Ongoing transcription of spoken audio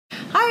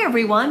Hi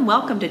everyone,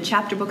 welcome to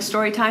Chapter Book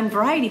Storytime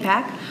Variety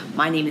Pack.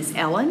 My name is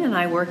Ellen and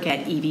I work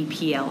at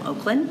EVPL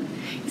Oakland.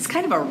 It's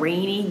kind of a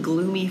rainy,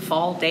 gloomy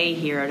fall day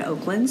here at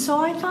Oakland, so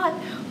I thought,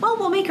 well,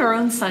 we'll make our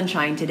own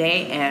sunshine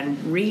today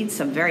and read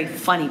some very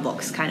funny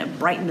books, kind of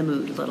brighten the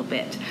mood a little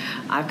bit.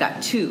 I've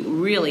got two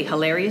really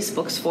hilarious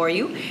books for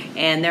you,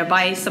 and they're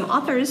by some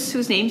authors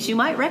whose names you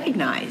might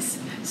recognize.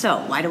 So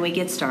why don't we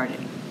get started?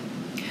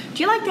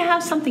 Do you like to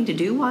have something to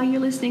do while you're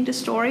listening to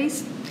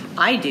stories?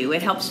 I do.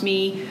 It helps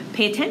me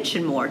pay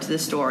attention more to the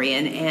story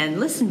and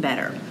listen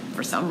better.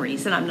 For some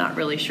reason, I'm not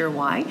really sure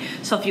why.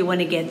 So if you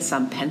want to get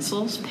some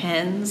pencils,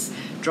 pens,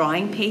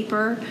 drawing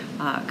paper,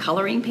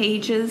 coloring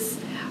pages,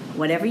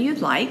 whatever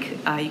you'd like,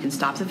 you can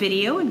stop the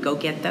video and go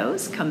get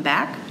those, come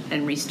back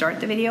and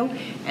restart the video,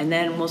 and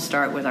then we'll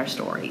start with our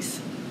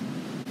stories.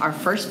 Our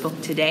first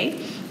book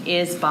today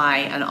is by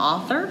an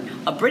author,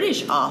 a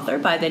British author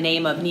by the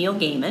name of Neil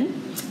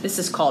Gaiman. This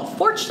is called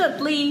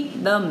Fortunately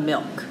the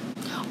Milk.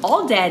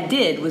 All Dad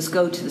did was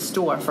go to the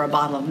store for a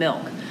bottle of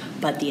milk,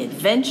 but the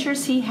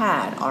adventures he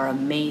had are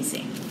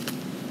amazing.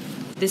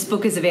 This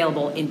book is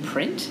available in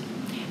print,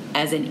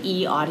 as an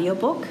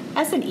e-audiobook,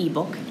 as an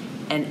e-book,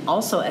 and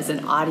also as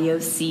an audio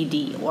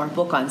CD or a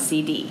book on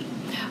CD.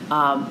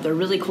 The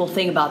really cool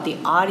thing about the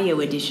audio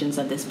editions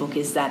of this book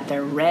is that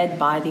they're read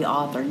by the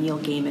author, Neil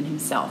Gaiman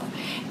himself.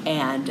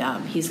 And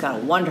he's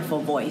got a wonderful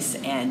voice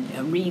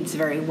and reads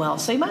very well.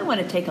 So you might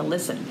want to take a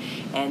listen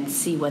and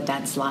see what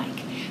that's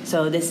like.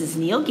 So this is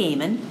Neil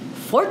Gaiman,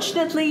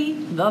 Fortunately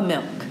the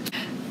Milk.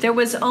 There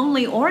was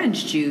only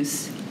orange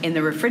juice in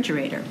the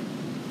refrigerator.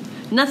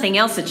 Nothing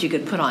else that you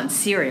could put on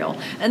cereal,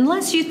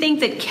 unless you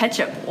think that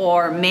ketchup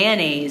or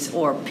mayonnaise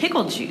or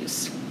pickle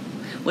juice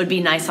would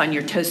be nice on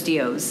your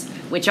Tostios,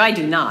 which I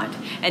do not,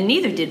 and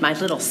neither did my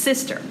little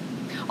sister.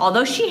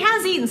 Although she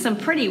has eaten some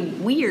pretty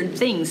weird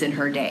things in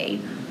her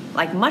day,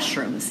 like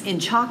mushrooms in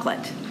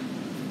chocolate.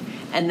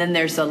 And then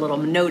there's a little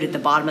note at the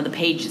bottom of the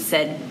page that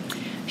said,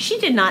 she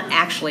did not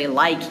actually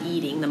like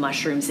eating the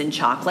mushrooms in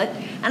chocolate,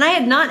 and I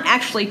had not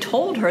actually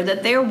told her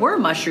that there were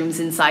mushrooms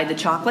inside the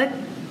chocolate.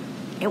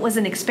 It was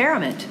an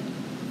experiment.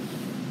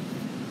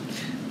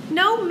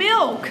 No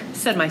milk,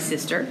 said my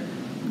sister.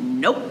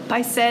 Nope,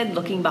 I said,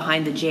 looking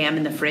behind the jam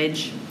in the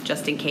fridge,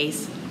 just in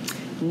case.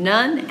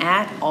 None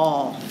at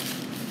all.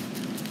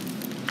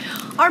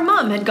 Our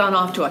mom had gone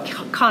off to a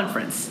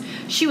conference.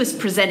 She was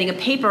presenting a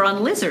paper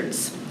on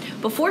lizards.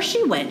 Before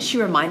she went, she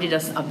reminded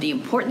us of the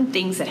important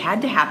things that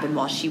had to happen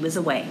while she was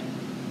away.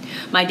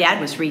 My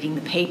dad was reading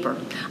the paper.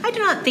 I do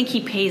not think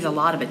he pays a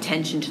lot of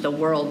attention to the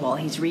world while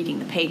he's reading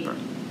the paper.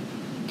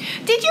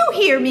 Did you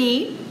hear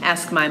me?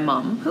 Asked my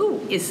mom, who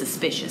is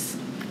suspicious.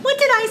 What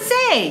did I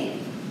say?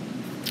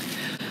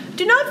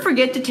 Do not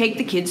forget to take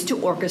the kids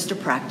to orchestra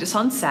practice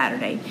on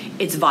Saturday.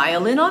 It's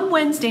violin on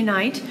Wednesday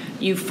night.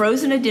 You've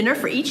frozen a dinner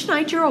for each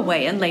night you're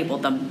away and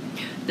labeled them.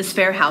 The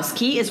spare house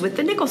key is with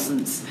the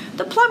Nicholsons.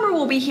 The plumber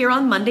will be here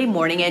on Monday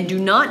morning, and do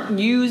not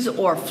use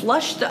or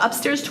flush the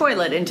upstairs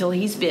toilet until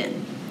he's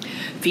been.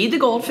 Feed the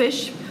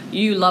goldfish.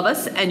 You love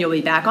us, and you'll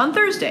be back on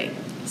Thursday,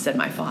 said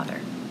my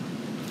father.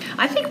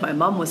 I think my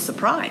mom was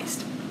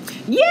surprised.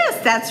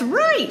 Yes, that's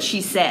right,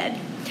 she said.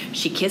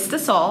 She kissed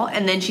us all,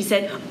 and then she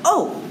said,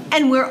 oh,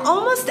 and we're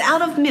almost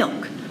out of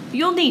milk.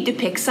 You'll need to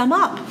pick some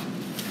up.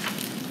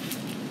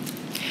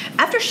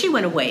 After she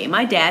went away,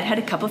 my dad had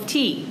a cup of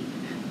tea.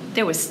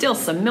 There was still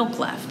some milk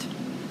left.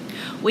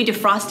 We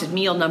defrosted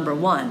meal number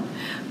 1,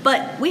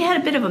 but we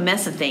had a bit of a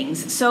mess of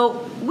things,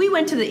 so we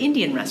went to the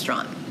Indian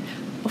restaurant.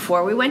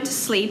 Before we went to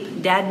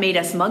sleep, Dad made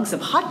us mugs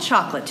of hot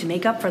chocolate to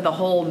make up for the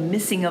whole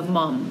missing of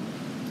Mom.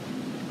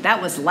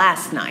 That was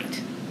last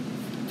night.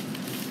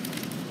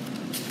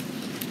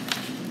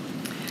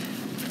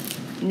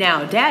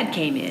 Now Dad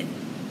came in.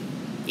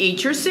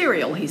 Eat your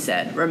cereal, he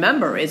said.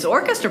 Remember, it's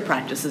orchestra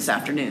practice this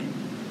afternoon.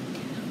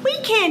 We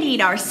can't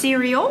eat our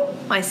cereal,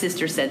 my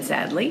sister said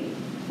sadly.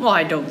 Well,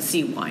 I don't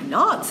see why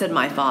not, said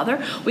my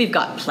father. We've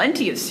got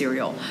plenty of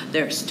cereal.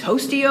 There's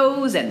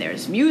Tostios and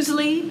there's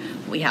muesli.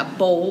 We have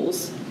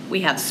bowls.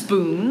 We have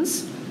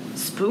spoons.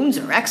 Spoons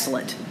are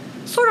excellent.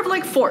 Sort of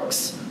like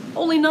forks,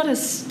 only not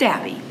as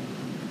stabby.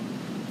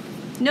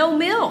 No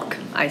milk,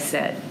 I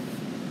said.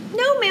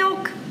 No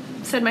milk,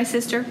 said my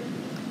sister.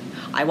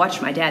 I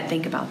watched my dad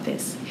think about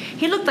this.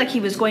 He looked like he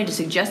was going to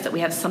suggest that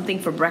we have something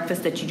for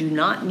breakfast that you do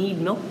not need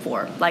milk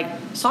for, like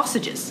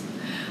sausages.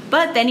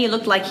 But then he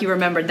looked like he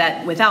remembered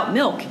that without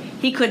milk,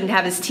 he couldn't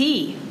have his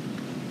tea.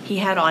 He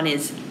had on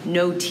his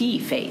no tea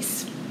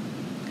face.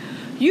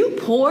 You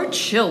poor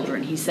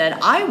children, he said.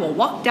 I will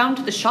walk down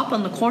to the shop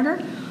on the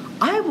corner.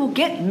 I will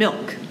get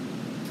milk.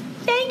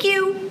 Thank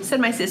you, said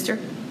my sister.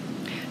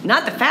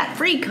 Not the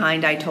fat-free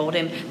kind, I told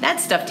him. That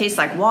stuff tastes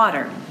like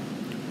water.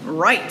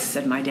 Right,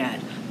 said my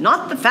dad.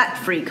 Not the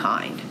fat-free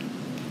kind.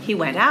 He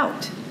went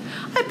out.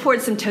 I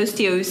poured some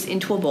Tostios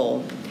into a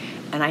bowl,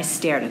 and I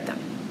stared at them.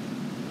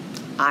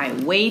 I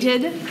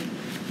waited.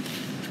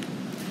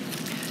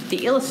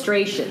 The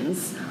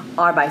illustrations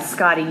are by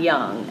Scotty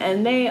Young,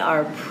 and they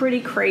are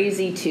pretty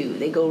crazy too.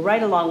 They go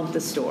right along with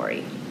the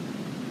story.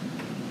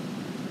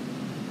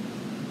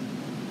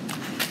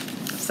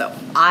 So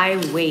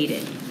I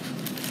waited.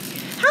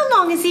 "How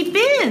long has he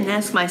been?"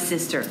 asked my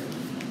sister.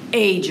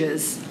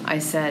 "Ages," I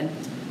said.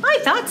 "I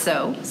thought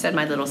so," said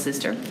my little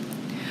sister.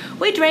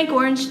 We drank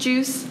orange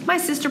juice. My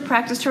sister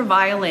practiced her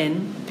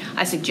violin.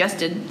 I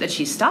suggested that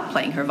she stop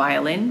playing her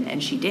violin,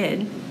 and she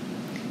did.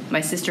 My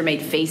sister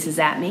made faces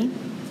at me.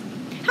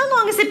 "How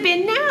long has it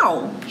been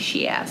now?"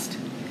 she asked.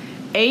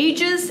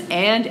 "Ages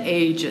and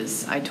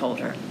ages," I told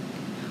her.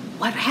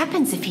 "What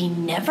happens if he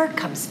never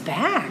comes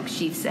back?"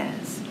 she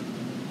says.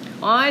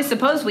 "I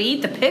suppose we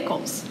eat the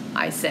pickles,"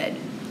 I said.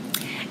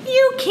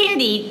 "You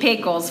can't eat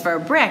pickles for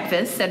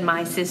breakfast," said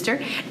my sister,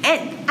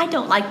 "and I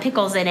don't like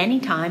pickles at any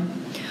time.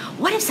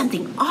 What if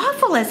something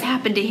awful has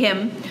happened to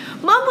him?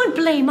 Mom would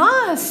blame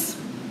us."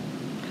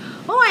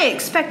 "Oh, I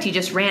expect he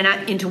just ran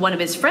out into one of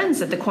his friends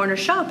at the corner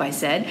shop," I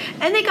said,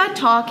 "and they got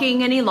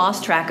talking and he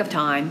lost track of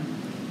time."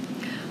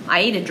 I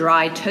ate a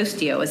dry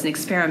Toastio as an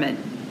experiment.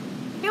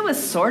 It was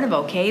sort of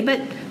okay,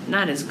 but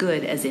not as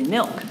good as in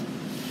milk.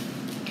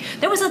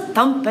 There was a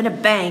thump and a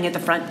bang at the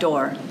front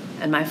door,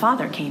 and my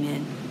father came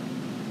in.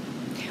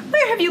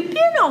 "Where have you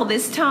been all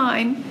this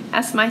time?"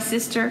 asked my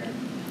sister.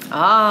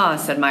 "Ah,"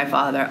 said my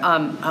father,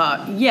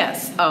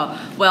 yes,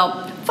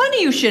 well,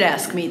 funny you should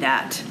ask me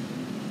that."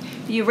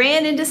 "You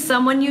ran into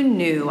someone you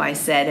knew," I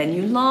said, "and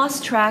you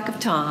lost track of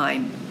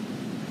time."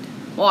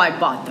 "Well, I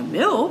bought the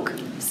milk,"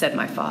 said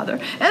my father,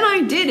 "and I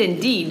did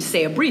indeed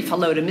say a brief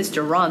hello to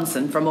Mr.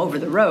 Ronson from over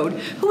the road,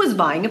 who was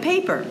buying a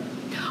paper.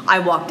 I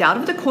walked out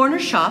of the corner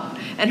shop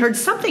and heard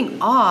something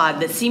odd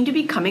that seemed to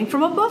be coming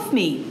from above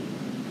me.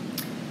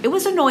 It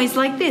was a noise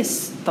like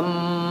this,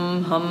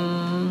 thum,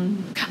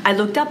 hum. I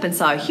looked up and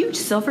saw a huge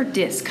silver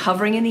disc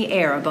hovering in the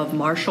air above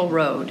Marshall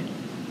Road.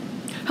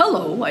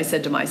 "Hello," I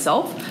said to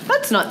myself,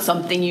 "that's not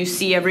something you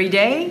see every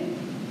day."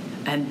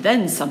 And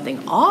then something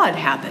odd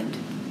happened.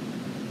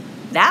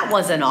 "That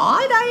wasn't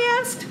odd?" I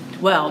asked.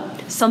 "Well,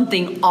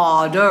 something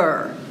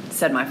odder,"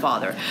 said my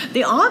father.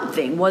 "The odd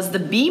thing was the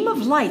beam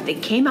of light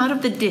that came out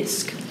of the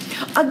disc.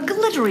 A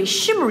glittery,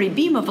 shimmery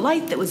beam of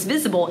light that was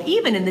visible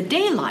even in the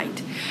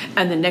daylight.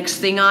 And the next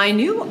thing I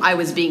knew, I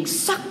was being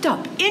sucked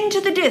up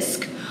into the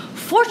disc.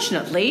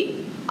 Fortunately,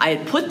 I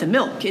had put the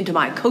milk into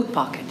my coat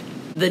pocket.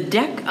 The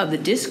deck of the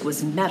disc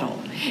was metal.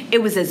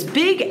 It was as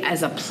big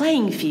as a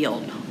playing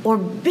field, or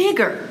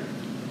bigger."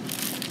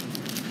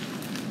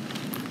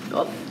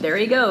 Oh, there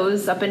he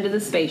goes, up into the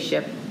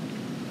spaceship.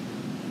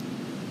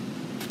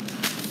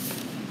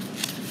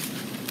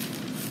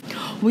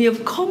 "We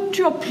have come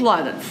to a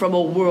planet from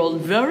a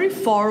world very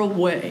far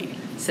away,"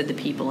 said the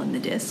people in the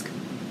disc.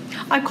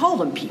 I call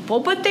them people,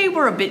 but they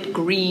were a bit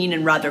green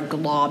and rather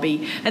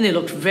globby, and they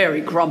looked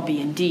very grumpy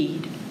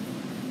indeed.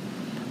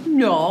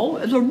 "Now,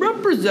 as a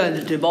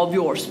representative of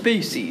your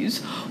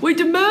species, we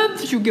demand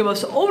that you give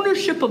us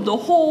ownership of the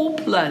whole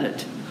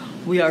planet.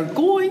 We are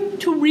going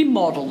to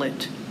remodel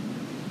it."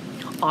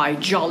 "I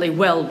jolly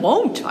well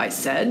won't," I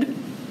said.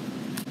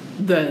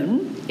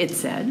 "Then," it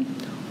said,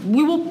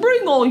 "we will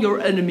bring all your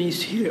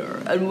enemies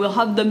here, and we'll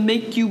have them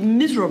make you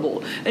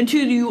miserable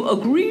until you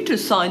agree to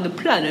sign the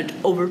planet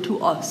over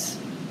to us."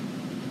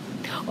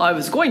 I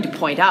was going to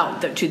point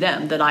out to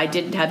them that I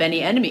didn't have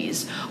any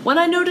enemies when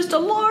I noticed a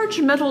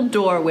large metal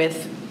door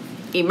with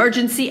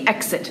 "Emergency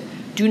exit.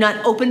 Do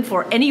not open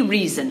for any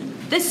reason.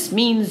 This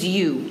means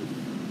you"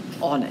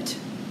 on it.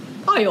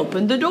 I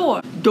opened the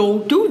door.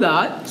 "Don't do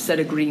that," said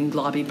a green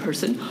globby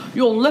person.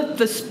 "You'll let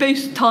the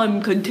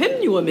space-time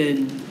continuum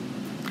in."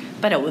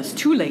 But it was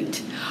too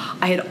late.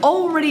 I had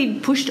already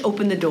pushed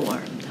open the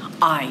door.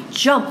 I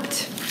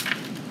jumped.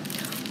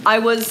 I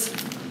was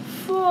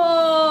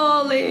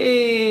falling.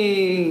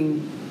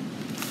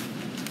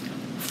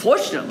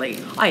 Fortunately,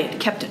 I had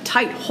kept a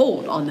tight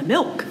hold on the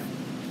milk.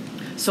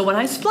 So when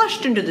I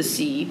splashed into the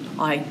sea,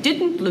 I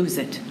didn't lose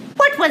it.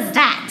 "What was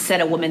that?"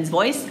 said a woman's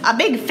voice. "A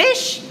big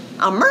fish?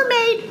 A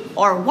mermaid?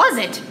 Or was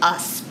it a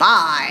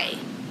spy?"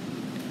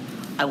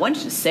 I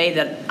wanted to say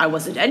that I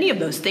wasn't any of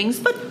those things,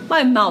 but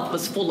my mouth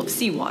was full of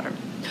seawater.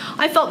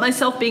 I felt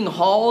myself being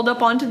hauled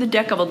up onto the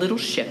deck of a little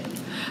ship.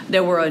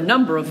 There were a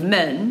number of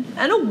men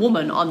and a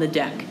woman on the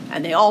deck,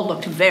 and they all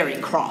looked very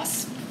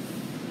cross.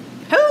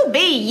 "Who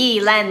be ye,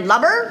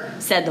 landlubber?"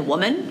 said the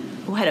woman,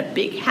 who had a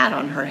big hat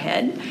on her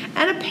head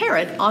and a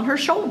parrot on her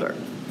shoulder.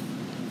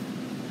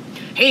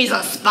 "He's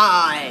a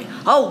spy,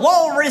 a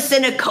walrus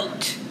in a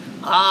coat,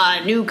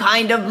 a new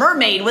kind of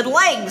mermaid with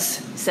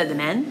legs," said the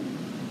men.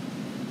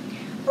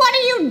 "What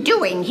are you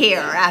doing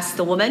here?" asked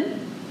the woman.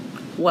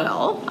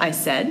 "Well," I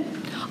said,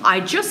 "I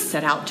just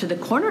set out to the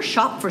corner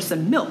shop for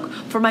some milk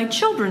for my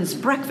children's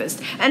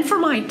breakfast and for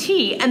my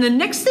tea, and the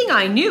next thing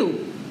I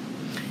knew—"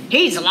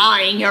 "He's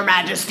lying, Your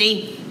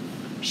Majesty."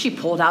 She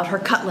pulled out her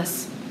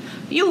cutlass.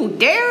 "You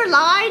dare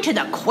lie to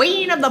the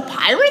Queen of the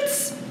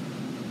Pirates?"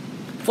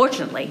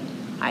 Fortunately,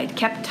 I had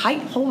kept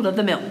tight hold of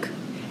the milk,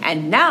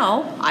 and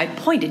now I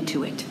pointed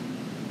to it.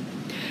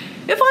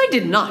 "If I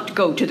did not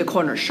go to the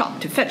corner shop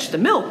to fetch the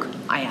milk,"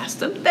 I asked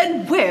them,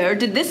 "then where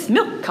did this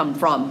milk come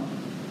from?"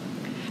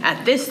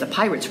 At this, the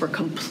pirates were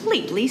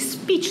completely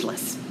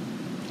speechless.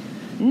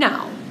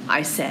 "Now,"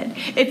 I said.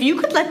 "If you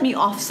could let me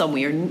off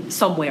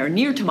somewhere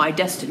near to my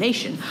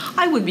destination,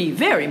 I would be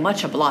very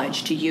much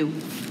obliged to you."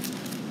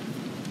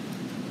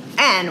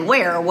 "And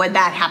where would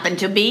that happen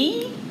to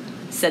be?"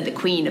 said the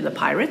Queen of the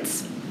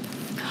Pirates.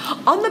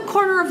 "On the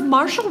corner of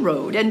Marshall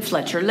Road and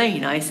Fletcher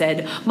Lane," I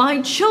said.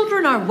 "My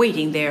children are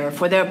waiting there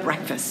for their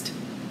breakfast."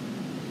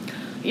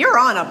 "You're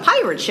on a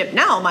pirate ship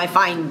now, my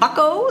fine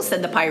bucko,"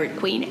 said the Pirate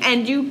Queen,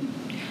 and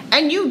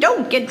you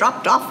don't get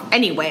dropped off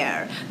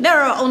anywhere. There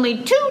are only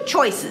two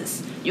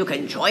choices. You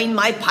can join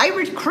my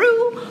pirate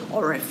crew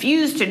or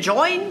refuse to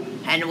join,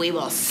 and we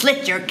will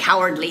slit your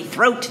cowardly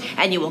throat,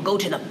 and you will go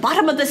to the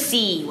bottom of the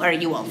sea where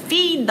you will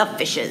feed the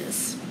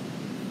fishes."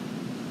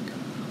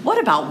 "What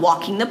about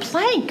walking the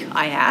plank?"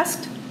 I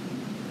asked.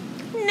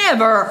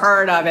 "Never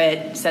heard of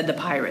it," said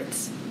the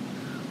pirates.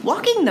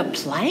 "Walking the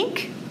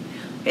plank?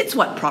 It's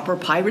what proper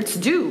pirates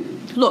do.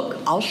 Look,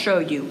 I'll show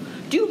you.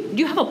 Do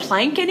you have a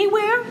plank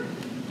anywhere?"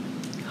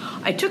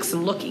 I took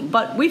some looking,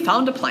 but we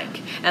found a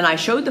plank, and I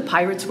showed the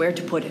pirates where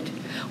to put it.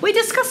 We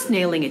discussed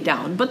nailing it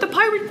down, but the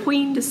Pirate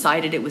Queen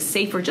decided it was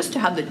safer just to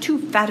have the two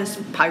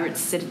fattest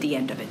pirates sit at the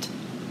end of it.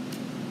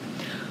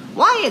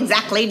 "Why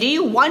exactly do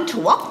you want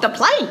to walk the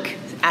plank?"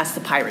 asked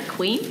the Pirate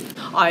Queen.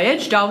 I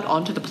edged out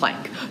onto the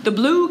plank. The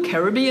blue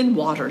Caribbean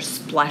waters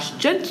splashed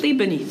gently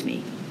beneath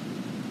me.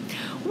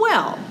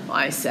 "Well,"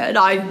 I said,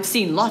 "I've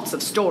seen lots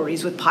of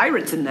stories with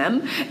pirates in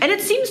them, and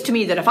it seems to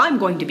me that if I'm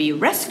going to be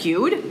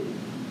rescued—"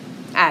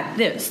 At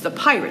this, the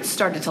pirates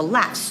started to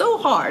laugh so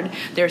hard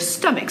their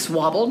stomachs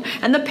wobbled,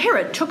 and the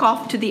parrot took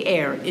off to the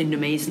air in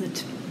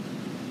amazement.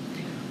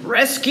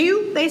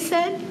 "Rescue?" they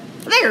said.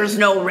 "There's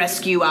no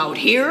rescue out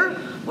here.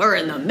 We're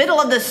in the middle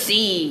of the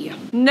sea."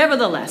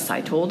 "Nevertheless," I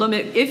told them,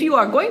 "if you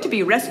are going to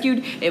be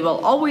rescued, it will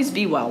always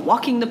be while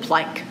walking the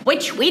plank."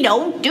 "Which we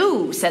don't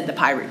do," said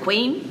the Pirate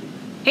Queen.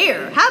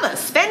 "Here, have a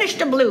Spanish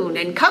doubloon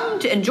and come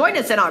and join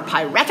us in our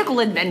piratical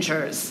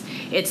adventures.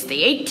 It's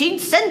the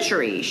 18th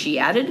century," she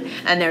added,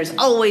 "and there's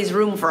always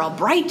room for a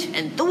bright,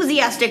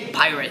 enthusiastic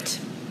pirate."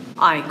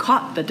 I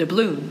caught the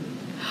doubloon.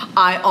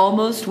 "I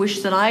almost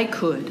wish that I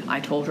could," I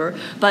told her,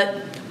 "but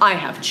I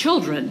have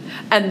children,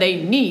 and they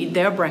need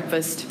their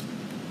breakfast."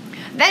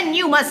 "Then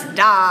you must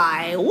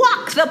die.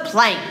 Walk the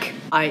plank."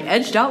 I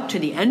edged out to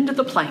the end of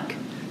the plank.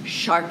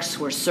 Sharks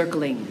were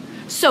circling.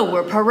 So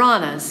were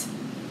piranhas.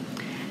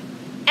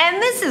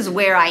 And this is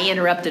where I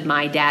interrupted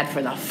my dad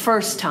for the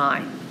first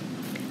time.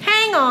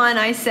 "Hang on,"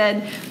 I said.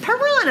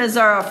 "Piranhas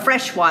are a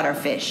freshwater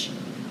fish.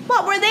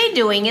 What were they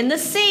doing in the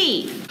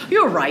sea?"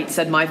 "You're right,"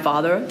 said my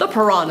father. "The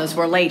piranhas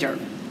were later."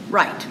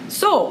 "Right.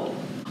 So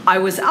I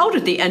was out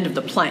at the end of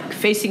the plank,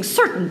 facing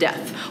certain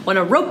death, when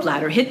a rope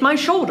ladder hit my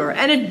shoulder,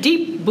 and a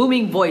deep,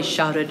 booming voice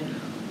shouted,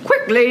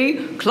 'Quickly,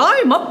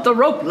 climb up the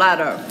rope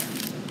ladder!'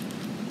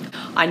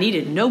 I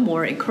needed no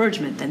more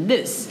encouragement than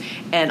this,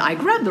 and I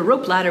grabbed the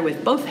rope ladder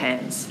with both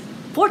hands.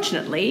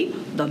 Fortunately,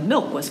 the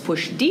milk was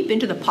pushed deep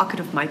into the pocket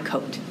of my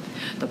coat.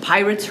 The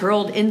pirates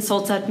hurled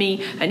insults at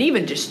me and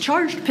even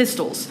discharged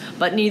pistols,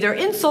 but neither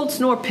insults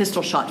nor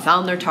pistol shot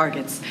found their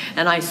targets,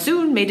 and I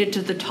soon made it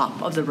to the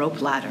top of the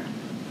rope ladder.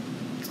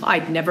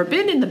 I'd never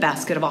been in the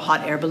basket of a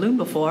hot air balloon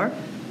before.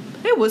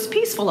 It was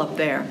peaceful up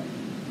there.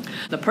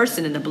 The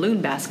person in the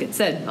balloon basket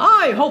said,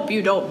 "I hope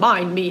you don't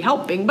mind me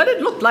helping, but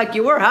it looked like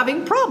you were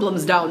having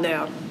problems down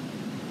there."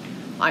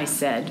 I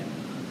said,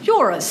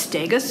 "You're a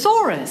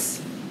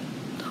stegosaurus."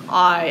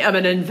 "I am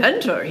an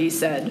inventor," he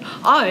said.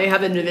 "I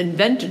have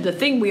invented the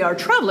thing we are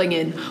traveling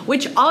in,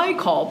 which I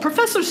call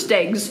Professor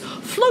Steg's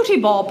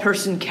floaty ball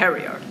person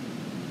carrier."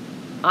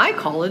 "I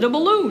call it a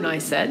balloon," I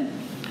said.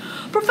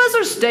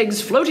 "Professor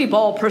Steg's floaty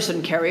ball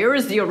person carrier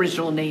is the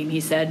original name," he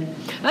said,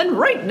 "and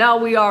right now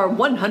we are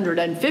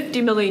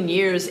 150 million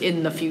years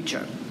in the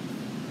future."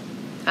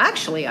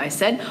 "Actually," I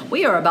said,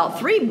 "we are about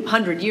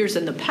 300 years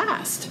in the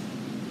past."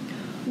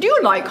 "Do you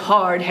like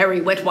hard, hairy,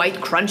 wet, white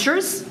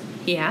crunchers?"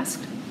 he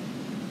asked.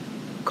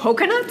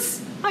 "Coconuts?"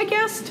 I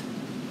guessed.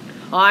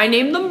 "I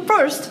named them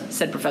first,"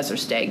 said Professor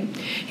Steg.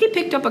 He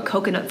picked up a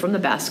coconut from the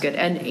basket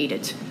and ate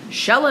it,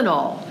 shell and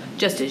all,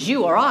 just as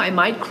you or I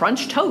might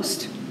crunch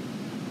toast.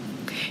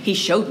 He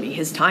showed me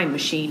his time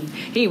machine.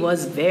 He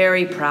was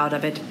very proud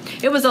of it.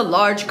 It was a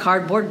large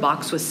cardboard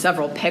box with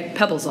several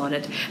pebbles on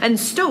it and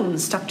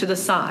stones stuck to the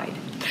side.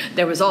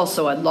 There was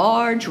also a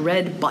large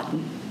red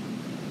button.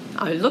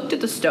 I looked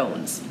at the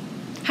stones.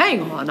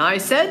 "Hang on," I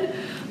said.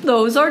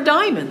 "Those are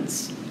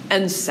diamonds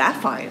and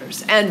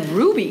sapphires and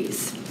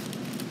rubies."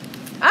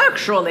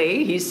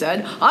 "Actually," he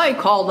said, "I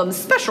call them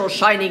special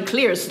shiny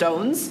clear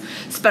stones,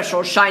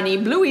 special shiny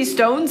bluey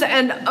stones,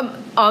 and,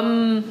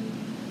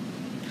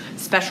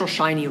 special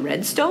shiny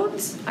red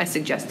stones?" I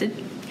suggested.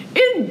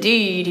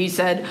 "Indeed," he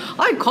said.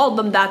 "I called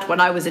them that when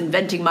I was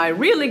inventing my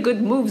really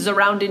good moves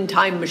around in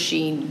time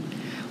machine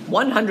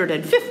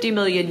 150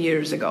 million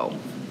years ago."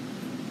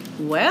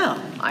 "Well,"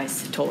 I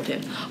told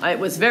him, "it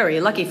was very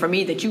lucky for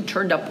me that you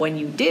turned up when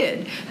you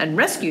did and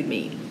rescued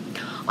me.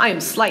 I am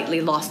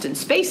slightly lost in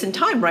space and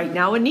time right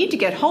now and need to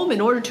get home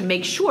in order to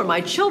make sure my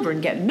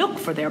children get milk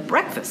for their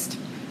breakfast."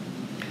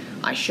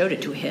 I showed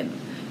it to him.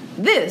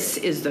 "This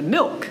is the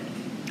milk.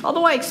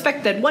 Although I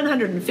expect that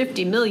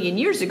 150 million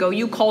years ago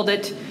you called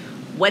it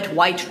wet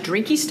white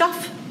drinky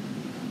stuff.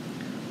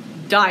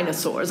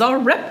 Dinosaurs are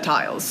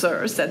reptiles,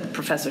 sir, said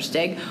Professor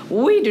Stegg.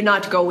 We do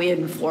not go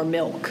in for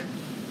milk.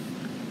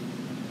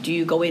 Do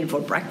you go in for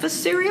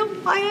breakfast cereal?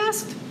 I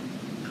asked.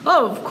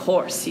 Of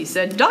course, he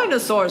said.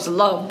 Dinosaurs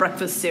love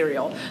breakfast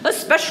cereal,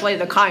 especially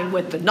the kind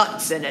with the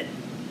nuts in it.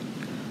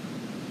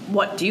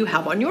 What do you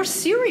have on your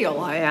cereal?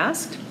 I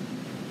asked.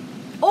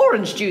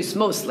 Orange juice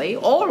mostly,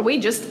 or we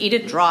just eat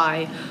it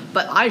dry,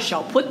 but I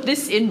shall put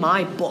this in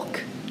my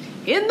book.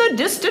 In the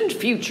distant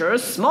future,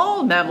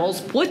 small mammals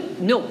put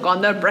milk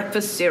on their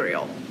breakfast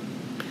cereal.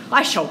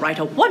 I shall write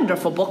a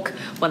wonderful book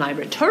when I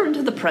return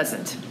to the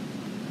present.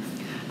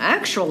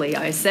 Actually,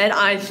 I said,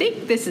 I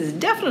think this is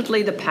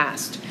definitely the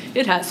past.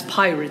 It has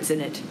pirates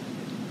in it.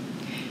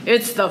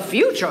 It's the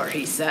future,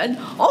 he said.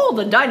 All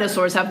the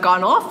dinosaurs have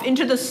gone off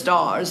into the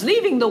stars,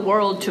 leaving the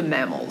world to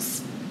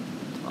mammals.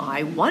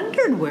 I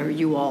wondered where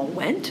you all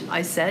went,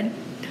 I said.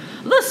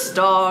 The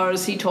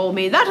stars, he told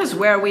me. That is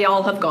where we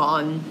all have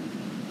gone.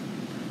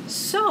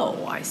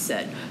 So, I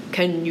said,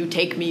 can you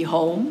take me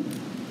home?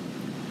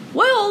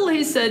 Well,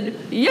 he said,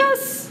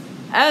 yes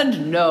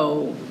and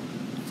no.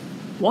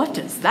 What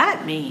does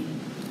that mean?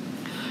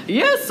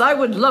 Yes, I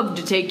would love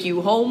to take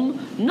you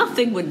home.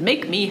 Nothing would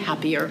make me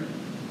happier.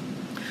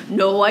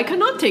 No, I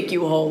cannot take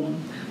you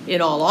home.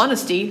 In all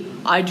honesty,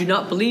 I do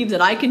not believe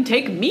that I can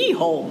take me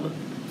home.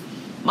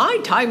 My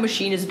time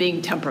machine is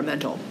being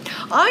temperamental.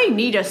 I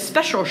need a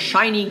special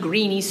shiny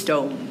greeny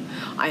stone.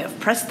 I have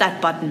pressed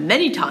that button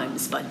many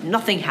times, but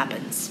nothing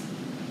happens.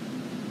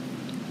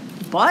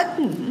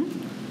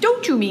 Button?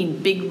 Don't you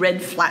mean big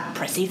red flat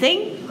pressy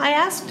thing? I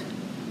asked.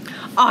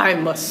 I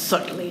most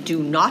certainly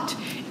do not.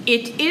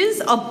 It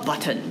is a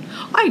button.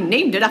 I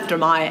named it after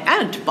my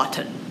Aunt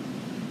Button.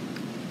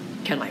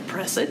 Can I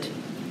press it?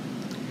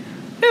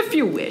 If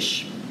you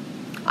wish.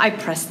 I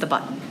pressed the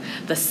button.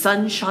 The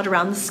sun shot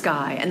around the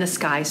sky, and the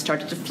sky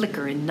started to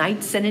flicker in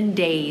nights and in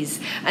days,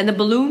 and the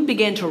balloon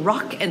began to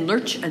rock and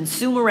lurch and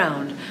zoom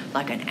around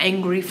like an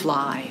angry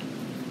fly.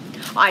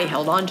 I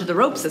held on to the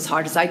ropes as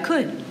hard as I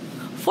could.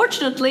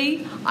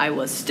 Fortunately, I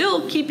was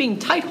still keeping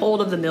tight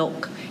hold of the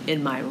milk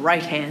in my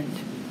right hand.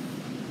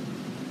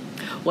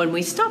 When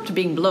we stopped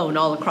being blown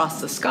all across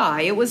the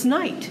sky, it was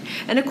night,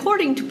 and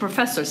according to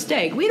Professor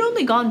Stegg, we'd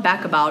only gone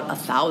back about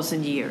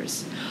 1,000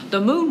 years.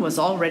 The moon was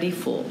already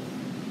full.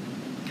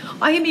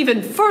 I am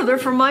even further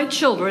from my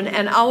children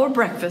and our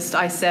breakfast,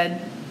 I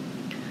said.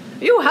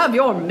 You have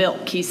your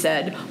milk, he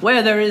said.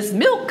 Where there is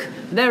milk,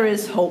 there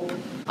is hope.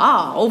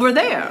 Ah, over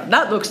there.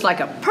 That looks like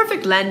a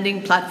perfect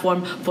landing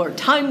platform for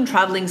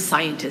time-traveling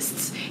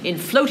scientists in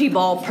floaty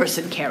ball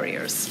person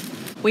carriers.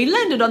 We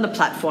landed on the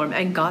platform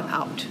and got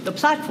out. The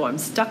platform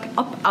stuck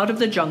up out of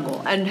the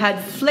jungle and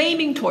had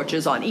flaming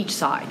torches on each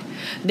side.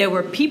 There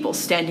were people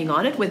standing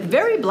on it with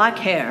very black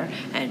hair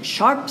and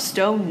sharp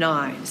stone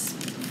knives.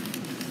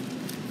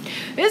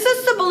 Is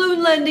this the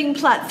balloon landing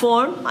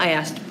platform? I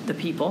asked the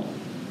people.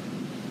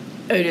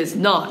 It is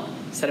not,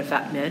 said a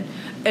fat man.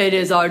 It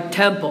is our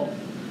temple.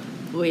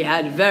 We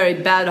had very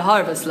bad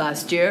harvest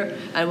last year,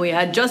 and we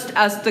had just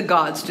asked the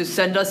gods to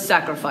send us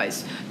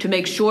sacrifice to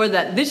make sure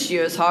that this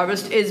year's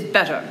harvest is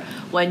better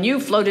when you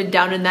floated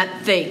down in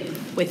that thing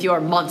with your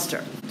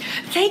monster.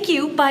 Thank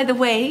you, by the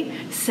way,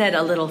 said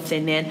a little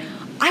thin man.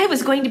 I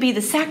was going to be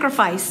the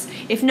sacrifice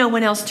if no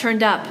one else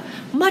turned up.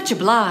 Much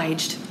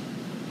obliged.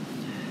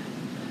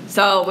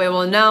 So we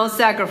will now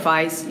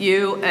sacrifice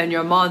you and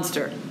your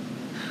monster.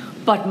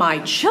 But my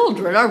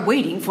children are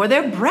waiting for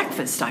their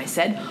breakfast, I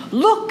said.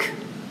 Look!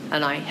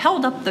 And I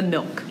held up the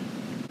milk.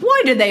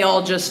 Why did they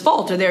all just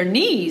fall to their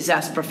knees?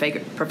 Asked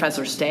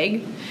Professor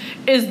Stegg.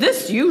 Is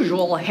this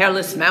usual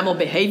hairless mammal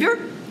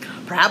behavior?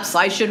 Perhaps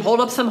I should hold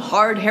up some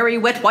hard, hairy,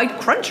 wet, white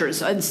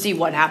crunchers and see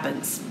what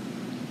happens.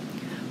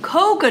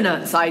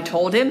 Coconuts, I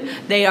told him.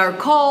 They are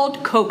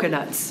called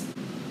coconuts.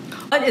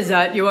 What is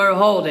that you are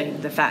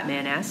holding? The fat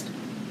man asked.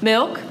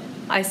 Milk,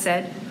 I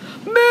said.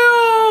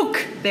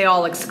 Milk! They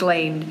all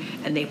exclaimed,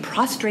 and they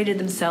prostrated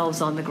themselves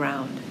on the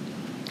ground.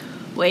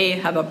 We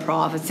have a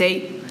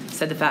prophecy,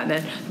 said the fat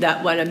man,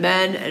 that when a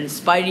man and a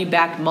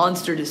spidey-backed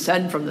monster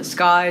descend from the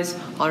skies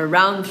on a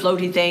round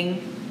floaty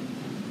thing...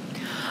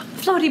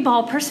 Floaty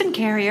ball person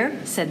carrier,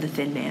 said the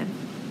thin man.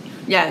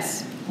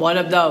 Yes, one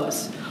of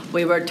those.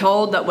 We were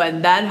told that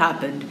when that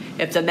happened,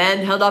 if the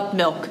man held up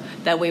milk,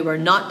 that we were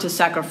not to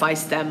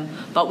sacrifice them,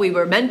 but we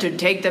were meant to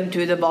take them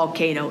to the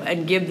volcano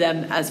and give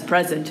them as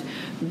present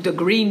the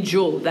green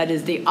jewel that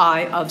is the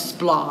eye of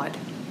Splod.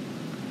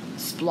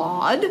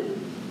 Splod?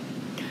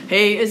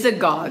 He is a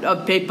god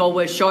of people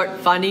with short,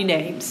 funny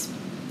names.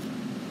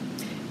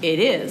 It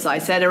is, I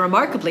said, a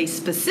remarkably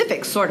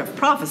specific sort of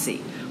prophecy.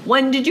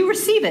 When did you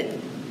receive it?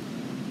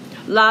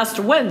 Last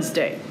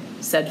Wednesday,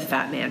 said the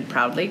fat man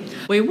proudly.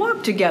 We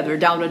walked together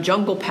down a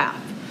jungle path.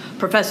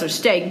 Professor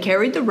Stegg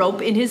carried the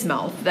rope in his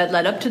mouth that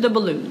led up to the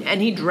balloon,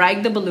 and he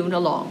dragged the balloon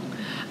along.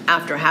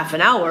 After half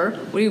an hour,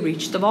 we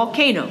reached the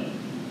volcano.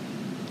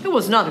 It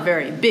was not a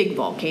very big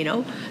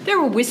volcano. There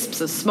were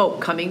wisps of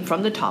smoke coming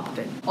from the top of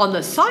it. On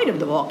the side of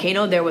the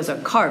volcano, there was a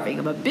carving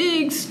of a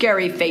big,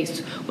 scary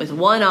face with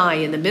one eye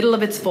in the middle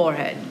of its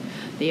forehead.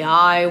 The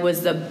eye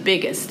was the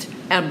biggest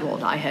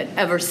emerald I had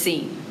ever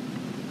seen.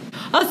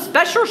 "A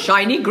special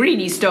shiny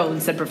greeny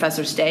stone," said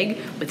Professor Stagg,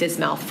 with his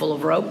mouth full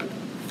of rope.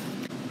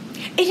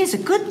 "It is a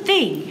good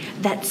thing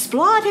that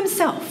Splod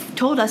himself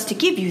told us to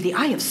give you the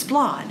Eye of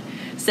Splod,"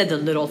 said the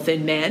little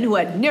thin man who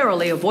had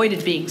narrowly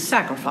avoided being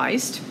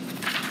sacrificed.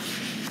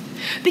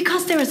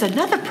 "Because there is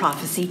another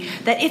prophecy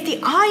that if the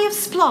Eye of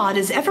Splod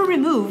is ever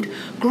removed,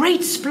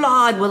 great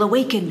Splod will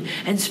awaken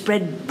and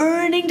spread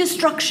burning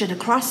destruction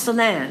across the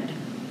land."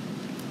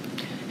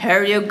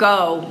 "Here you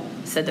go,"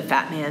 said the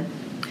fat man.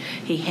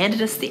 He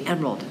handed us the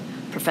emerald.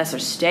 Professor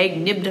Stagg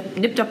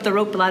nipped up the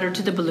rope ladder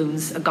to the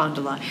balloons, a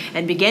gondola,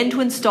 and began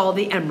to install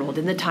the emerald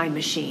in the time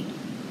machine.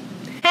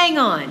 "Hang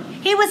on,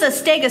 he was a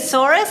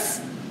stegosaurus?"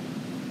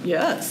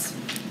 "Yes."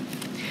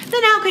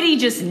 "Then how could he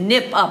just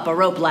nip up a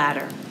rope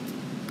ladder?"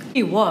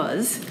 "He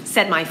was,"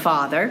 said my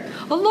father,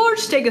 "a large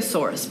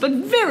stegosaurus, but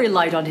very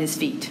light on his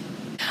feet."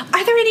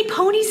 "Are there any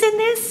ponies in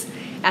this?"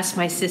 asked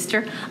my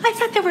sister. "I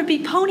thought there would be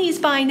ponies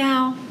by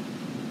now."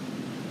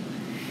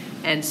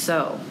 And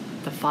so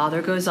the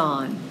father goes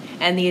on,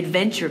 and the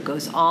adventure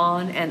goes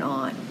on and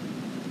on.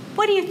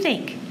 What do you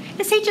think?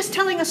 Is he just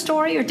telling a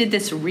story, or did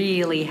this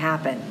really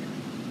happen?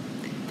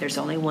 There's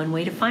only one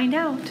way to find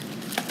out.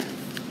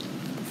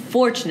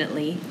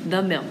 Fortunately,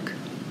 The Milk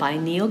by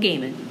Neil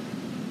Gaiman.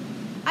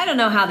 I don't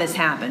know how this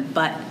happened,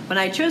 but when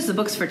I chose the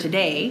books for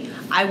today,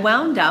 I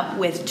wound up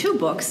with 2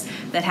 books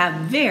that have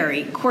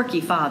very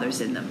quirky fathers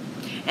in them.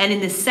 And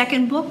in the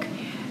second book,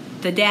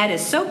 the dad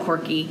is so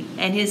quirky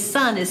and his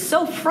son is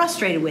so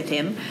frustrated with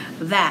him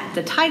that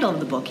the title of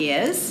the book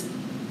is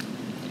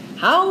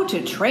How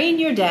to Train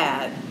Your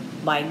Dad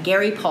by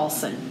Gary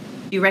Paulsen.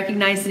 You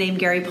recognize the name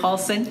Gary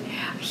Paulsen?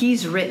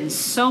 He's written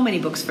so many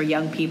books for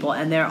young people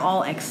and they're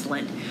all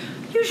excellent.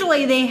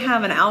 Usually they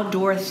have an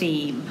outdoor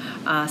theme,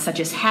 such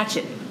as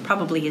Hatchet,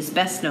 probably his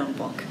best known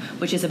book,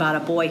 which is about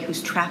a boy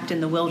who's trapped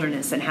in the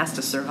wilderness and has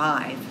to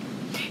survive.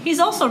 He's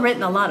also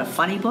written a lot of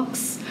funny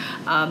books.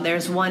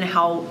 There's one,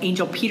 How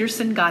Angel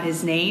Peterson Got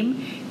His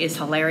Name, is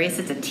hilarious.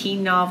 It's a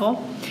teen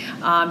novel.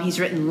 He's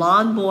written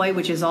Lawn Boy,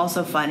 which is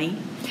also funny.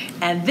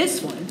 And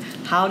this one,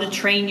 How to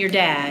Train Your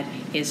Dad,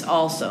 is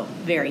also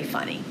very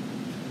funny.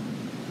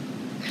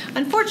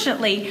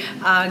 Unfortunately,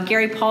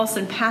 Gary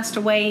Paulsen passed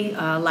away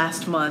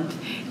last month,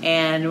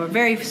 and we're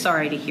very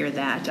sorry to hear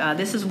that.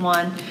 This is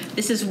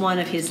one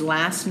of his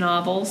last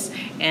novels,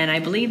 and I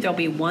believe there'll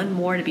be one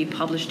more to be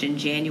published in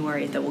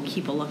January that we'll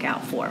keep a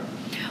lookout for.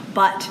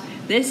 But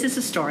this is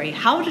a story,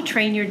 How to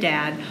Train Your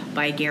Dad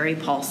by Gary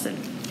Paulsen.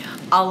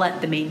 I'll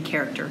let the main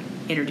character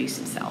introduce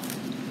himself.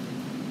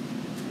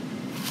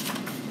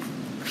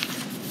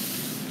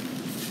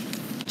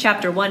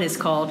 Chapter 1 is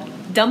called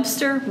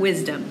Dumpster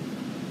Wisdom.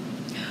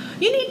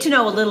 You need to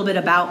know a little bit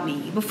about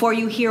me before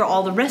you hear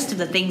all the rest of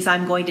the things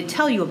I'm going to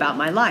tell you about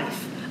my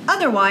life.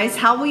 Otherwise,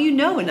 how will you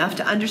know enough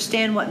to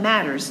understand what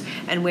matters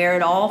and where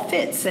it all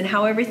fits and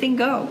how everything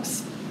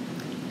goes?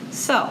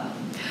 So,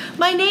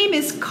 my name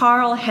is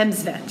Carl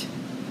Hemsvet.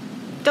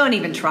 Don't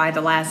even try the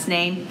last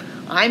name.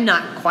 I'm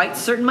not quite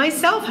certain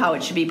myself how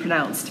it should be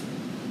pronounced.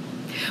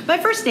 My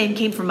first name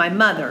came from my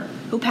mother,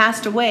 who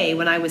passed away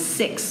when I was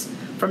 6,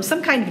 from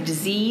some kind of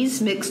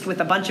disease mixed with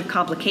a bunch of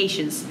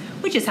complications,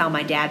 which is how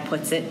my dad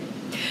puts it.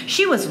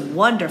 She was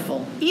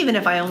wonderful, even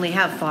if I only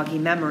have foggy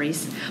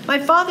memories. My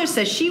father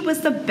says she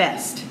was the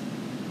best.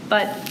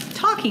 But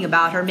talking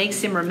about her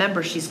makes him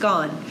remember she's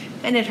gone,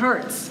 and it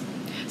hurts.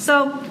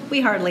 So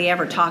we hardly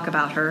ever talk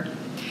about her.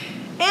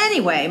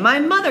 Anyway, my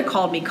mother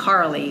called me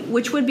Carly,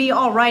 which would be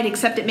all right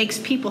except it makes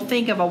people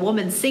think of a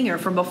woman singer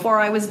from before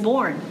I was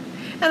born.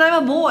 And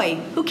I'm a boy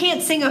who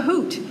can't sing a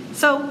hoot,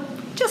 so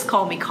just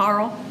call me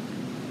Carl.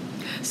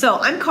 So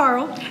I'm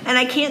Carl, and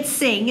I can't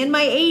sing, and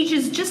my age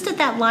is just at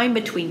that line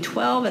between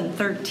 12 and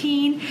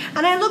 13,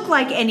 and I look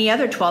like any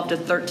other 12 to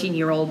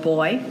 13-year-old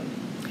boy.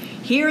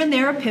 Here and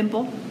there a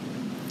pimple,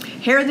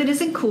 hair that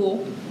isn't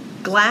cool,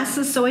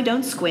 glasses so I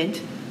don't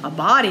squint, a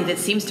body that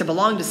seems to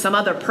belong to some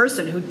other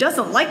person who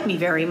doesn't like me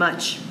very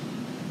much.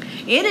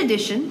 In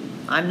addition,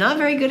 I'm not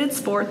very good at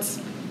sports,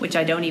 which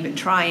I don't even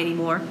try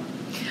anymore.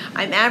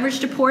 I'm average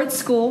to poor at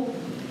school,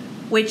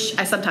 which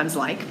I sometimes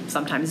like,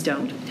 sometimes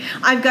don't.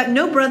 I've got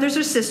no brothers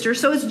or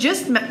sisters, so it's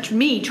just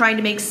me trying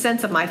to make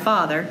sense of my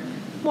father.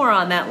 More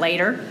on that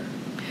later.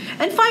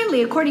 And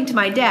finally, according to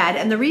my dad,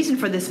 and the reason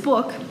for this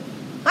book,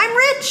 I'm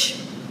rich!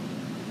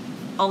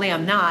 Only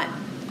I'm not.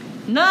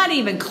 Not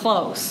even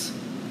close.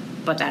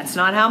 But that's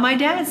not how my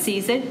dad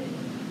sees it.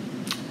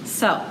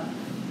 So,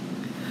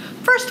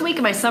 first week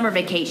of my summer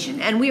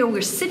vacation, and we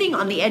were sitting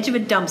on the edge of a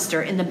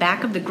dumpster in the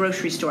back of the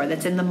grocery store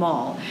that's in the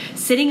mall,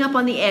 sitting up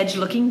on the edge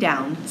looking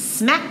down,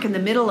 smack in the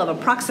middle of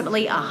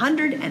approximately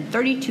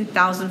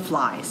 132,000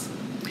 flies.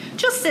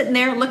 Just sitting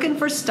there looking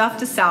for stuff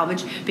to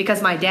salvage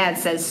because my dad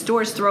says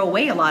stores throw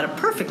away a lot of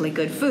perfectly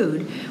good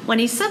food, when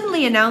he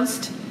suddenly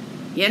announced,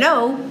 "You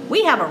know,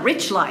 we have a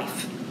rich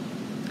life."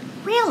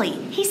 Really,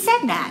 he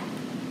said that.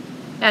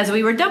 As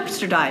we were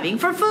dumpster diving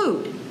for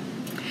food.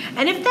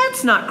 And if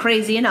that's not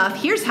crazy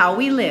enough, here's how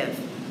we live.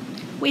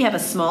 We have a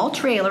small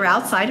trailer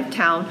outside of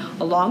town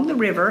along the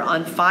river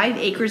on 5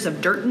 acres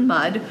of dirt and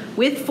mud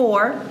with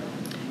 4,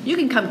 you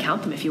can come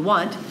count them if you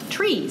want,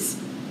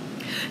 trees.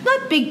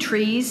 Not big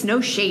trees,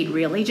 no shade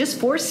really, just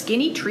 4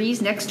 skinny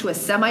trees next to a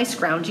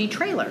semi-scroungy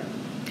trailer.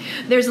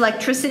 There's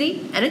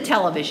electricity and a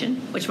television,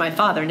 which my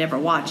father never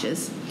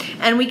watches,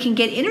 and we can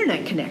get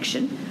internet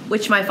connection,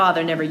 which my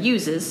father never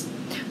uses,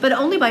 but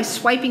only by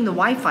swiping the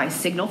Wi-Fi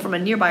signal from a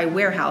nearby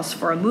warehouse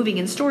for a moving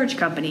and storage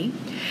company.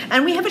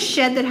 And we have a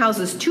shed that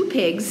houses 2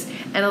 pigs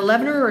and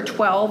 11 or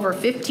 12 or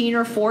 15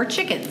 or 4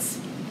 chickens.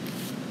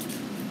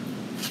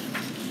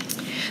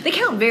 The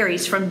count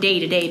varies from day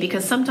to day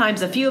because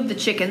sometimes a few of the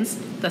chickens,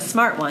 the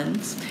smart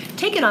ones,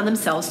 take it on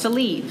themselves to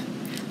leave.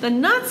 The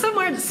not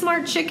so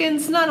smart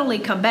chickens not only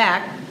come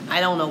back, I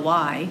don't know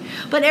why,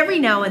 but every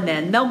now and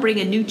then they'll bring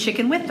a new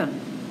chicken with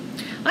them.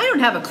 I don't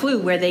have a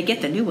clue where they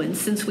get the new ones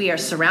since we are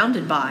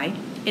surrounded by,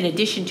 in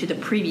addition to the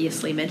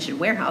previously mentioned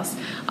warehouse,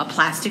 a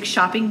plastic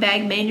shopping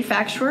bag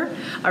manufacturer,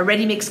 a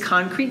ready-mix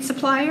concrete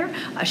supplier,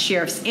 a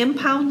sheriff's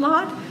impound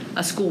lot,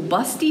 a school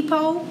bus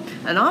depot,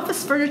 an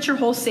office furniture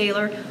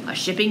wholesaler, a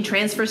shipping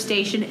transfer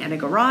station, and a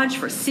garage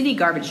for city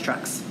garbage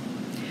trucks.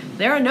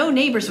 There are no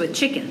neighbors with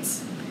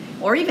chickens,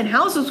 or even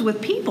houses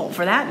with people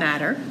for that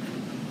matter.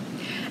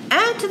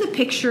 Add to the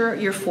picture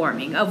you're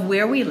forming of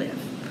where we live,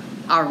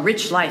 our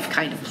rich life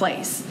kind of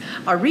place,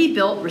 a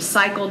rebuilt,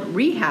 recycled,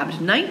 rehabbed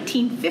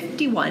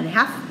 1951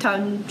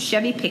 half-ton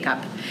Chevy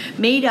pickup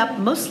made up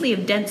mostly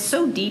of dents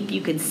so deep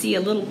you can see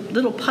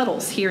little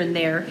puddles here and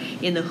there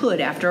in the hood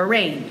after a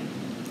rain.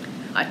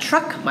 A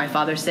truck, my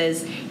father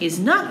says, is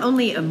not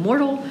only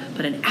immortal,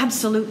 but an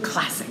absolute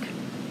classic.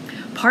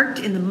 Parked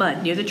in the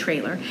mud near the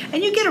trailer,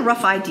 and you get a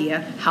rough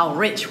idea how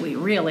rich we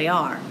really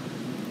are.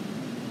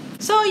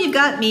 So you've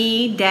got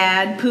me,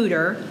 Dad,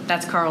 Pooter,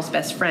 that's Carl's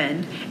best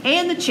friend,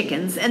 and the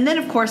chickens, and then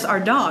of course our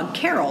dog,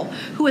 Carol,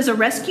 who is a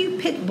rescue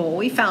pit bull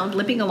we found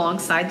limping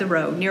alongside the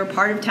road near a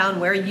part of town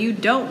where you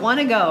don't want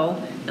to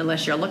go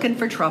unless you're looking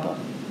for trouble.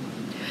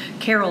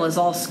 Carol is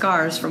all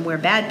scars from where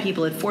bad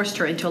people had forced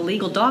her into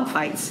illegal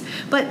dogfights,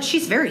 but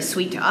she's very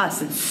sweet to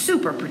us and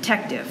super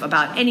protective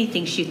about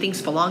anything she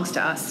thinks belongs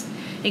to us,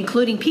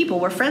 including people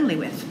we're friendly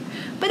with.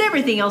 But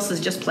everything else is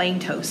just plain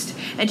toast,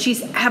 and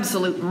she's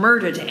absolute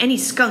murder to any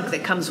skunk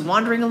that comes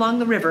wandering along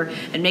the river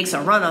and makes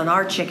a run on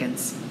our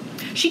chickens.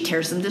 She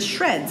tears them to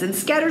shreds and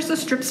scatters the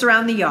strips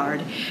around the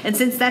yard, and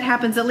since that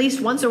happens at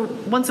least once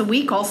a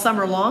week all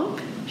summer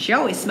long, she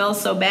always smells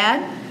so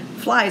bad,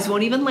 flies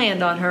won't even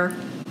land on her.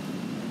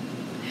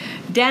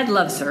 Dad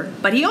loves her,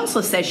 but he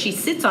also says she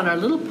sits on our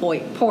little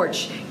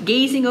porch,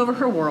 gazing over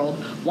her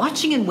world,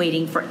 watching and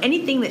waiting for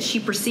anything that she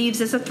perceives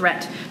as a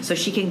threat so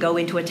she can go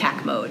into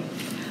attack mode.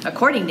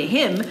 According to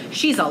him,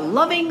 she's a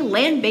loving,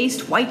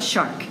 land-based white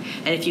shark,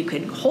 and if you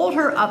could hold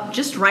her up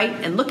just right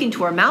and look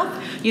into her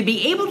mouth, you'd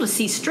be able to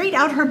see straight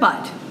out her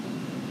butt.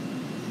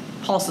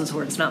 Paulsen's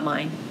words, not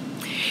mine.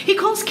 He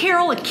calls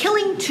Carol a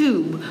killing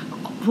tube,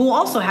 who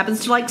also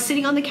happens to like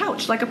sitting on the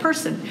couch like a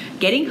person,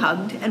 getting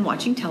hugged and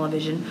watching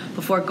television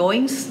before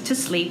going to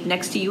sleep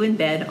next to you in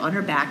bed on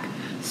her back,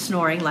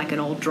 snoring like an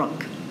old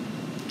drunk.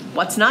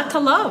 What's not to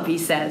love, he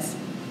says.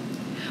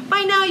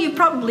 By now you've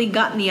probably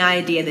gotten the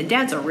idea that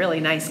Dad's a really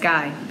nice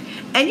guy,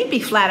 and you'd be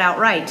flat out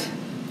right.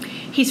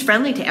 He's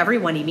friendly to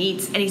everyone he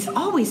meets, and he's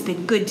always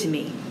been good to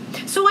me.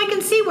 So I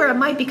can see where it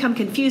might become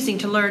confusing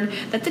to learn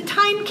that the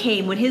time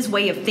came when his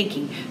way of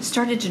thinking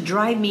started to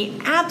drive me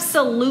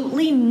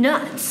absolutely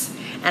nuts,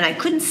 and I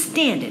couldn't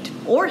stand it,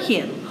 or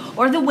him,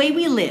 or the way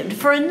we lived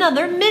for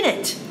another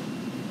minute.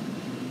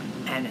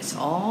 And it's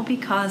all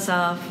because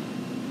of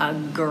a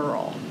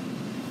girl.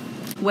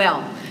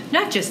 Well,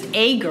 not just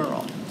a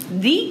girl,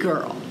 the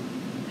girl.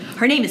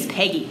 Her name is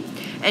Peggy,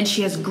 and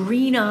she has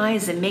green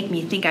eyes that make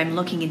me think I'm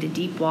looking into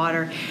deep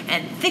water,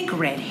 and thick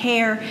red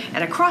hair,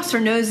 and across her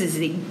nose is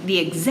the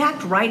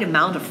exact right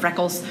amount of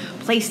freckles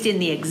placed in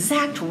the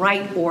exact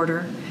right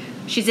order.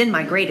 She's in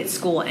my grade at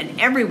school, and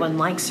everyone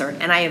likes her,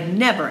 and I have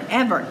never,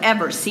 ever,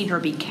 ever seen her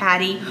be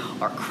catty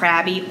or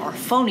crabby or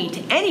phony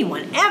to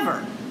anyone ever,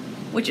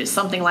 which is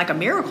something like a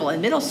miracle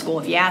in middle school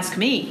if you ask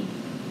me.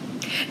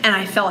 And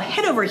I fell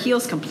head over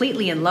heels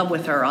completely in love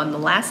with her on the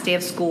last day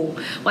of school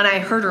when I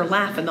heard her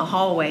laugh in the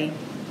hallway.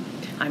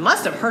 I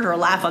must have heard her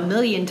laugh a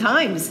million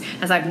times,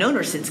 as I've known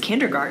her since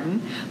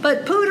kindergarten,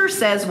 but Pooter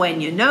says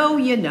when you know,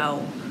 you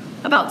know.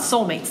 About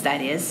soulmates,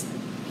 that is.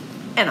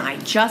 And I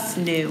just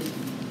knew.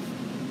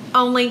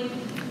 Only,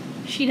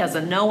 she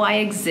doesn't know I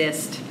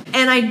exist.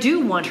 And I do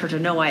want her to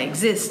know I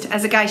exist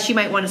as a guy she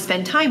might want to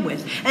spend time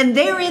with. And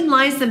therein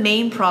lies the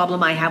main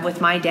problem I have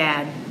with my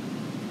dad.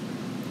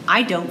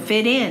 I don't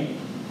fit in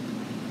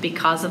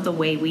because of the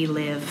way we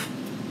live.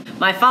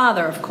 My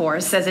father, of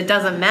course, says it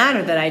doesn't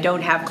matter that I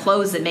don't have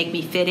clothes that make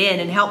me fit in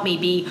and help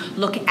me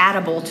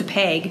look-attable to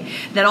Peg,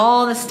 that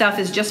all this stuff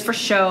is just for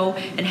show,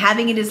 and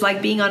having it is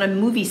like being on a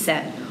movie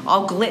set,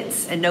 all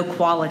glitz and no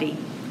quality.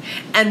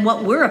 And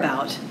what we're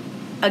about,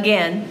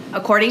 again,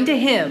 according to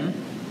him,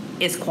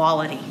 is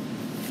quality.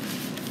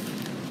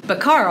 But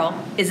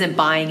Carl isn't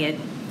buying it.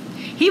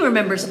 He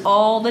remembers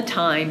all the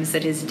times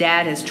that his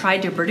dad has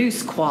tried to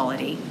produce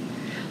quality.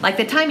 Like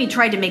the time he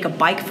tried to make a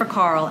bike for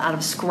Carl out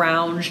of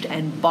scrounged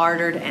and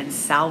bartered and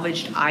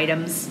salvaged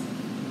items.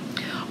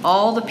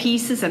 All the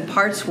pieces and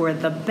parts were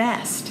the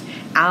best.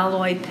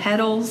 Alloy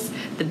pedals,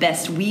 the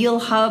best wheel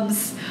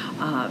hubs,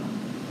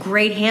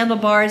 great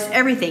handlebars,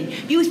 everything.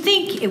 You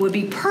think it would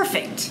be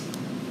perfect.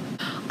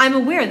 I'm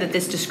aware that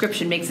this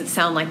description makes it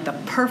sound like the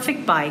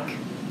perfect bike,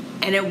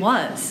 and it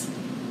was.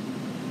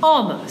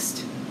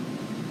 Almost.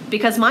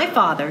 Because my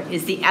father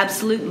is the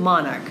absolute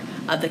monarch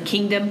of the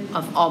kingdom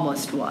of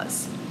almost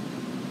was.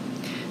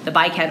 The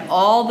bike had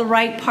all the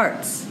right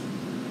parts,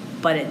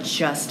 but it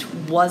just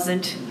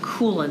wasn't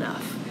cool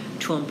enough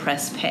to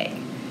impress Peg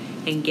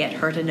and get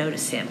her to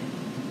notice him.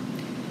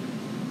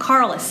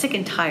 Carl is sick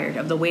and tired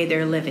of the way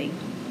they're living,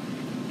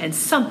 and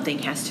something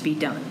has to be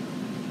done.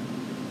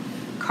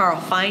 Carl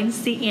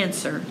finds the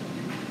answer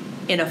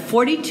in a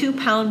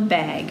 42-pound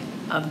bag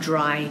of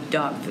dry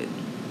dog food.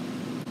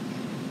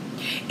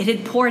 It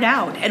had poured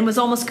out and was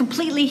almost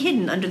completely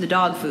hidden under the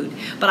dog food,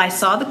 but I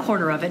saw the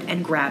corner of it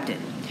and grabbed it.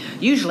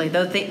 Usually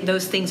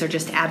those things are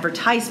just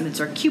advertisements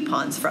or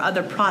coupons for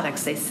other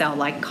products they sell,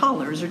 like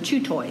collars or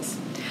chew toys.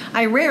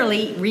 I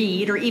rarely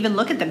read or even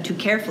look at them too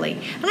carefully,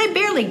 and I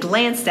barely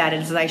glanced at it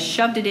as I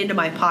shoved it into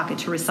my pocket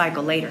to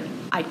recycle later.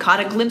 I'd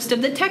caught a glimpse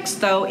of the text,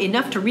 though,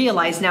 enough to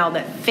realize now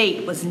that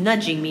fate was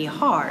nudging me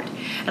hard,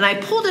 and I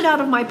pulled it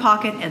out of my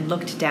pocket and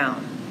looked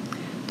down.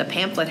 The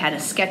pamphlet had a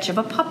sketch of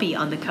a puppy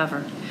on the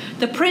cover.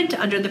 The print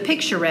under the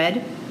picture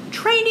read,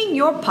 "Training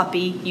your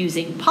puppy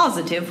using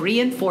positive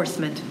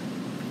reinforcement."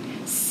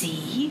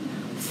 See?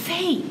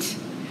 Fate.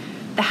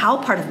 The how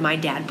part of my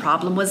dad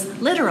problem was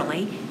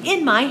literally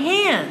in my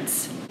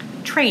hands.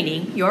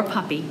 Training your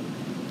puppy.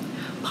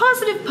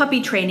 Positive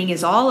puppy training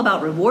is all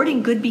about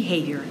rewarding good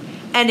behavior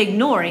and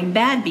ignoring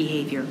bad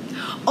behavior.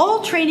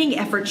 All training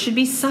efforts should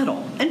be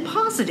subtle and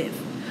positive.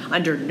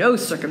 Under no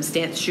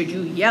circumstance should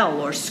you yell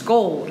or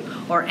scold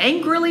or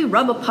angrily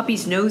rub a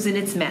puppy's nose in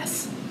its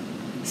mess.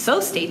 So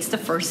states the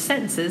first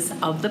sentences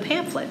of the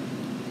pamphlet.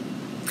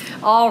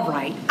 All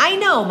right, I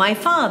know my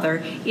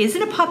father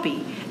isn't a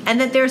puppy and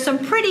that there are some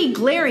pretty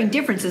glaring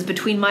differences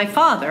between my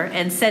father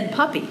and said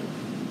puppy.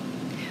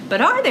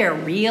 But are there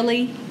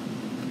really?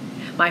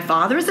 My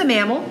father is a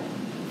mammal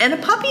and a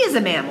puppy is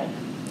a mammal.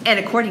 And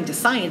according to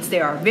science,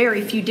 there are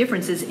very few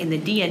differences in the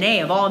DNA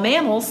of all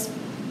mammals.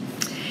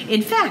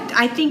 In fact,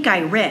 I think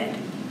I read,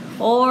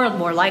 or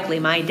more likely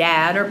my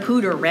dad or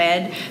Pooter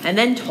read, and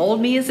then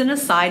told me as an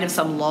aside of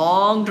some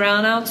long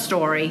drawn-out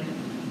story,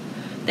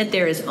 that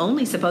there is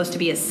only supposed to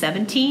be a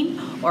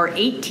 17 or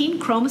 18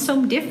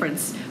 chromosome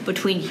difference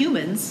between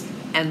humans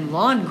and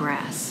lawn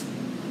grass.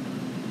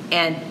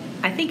 And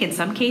I think in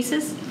some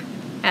cases,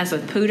 as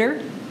with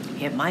Pooter,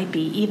 it might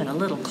be even a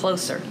little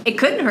closer. It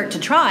couldn't hurt to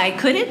try,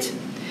 could it?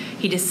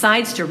 He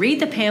decides to read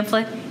the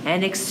pamphlet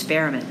and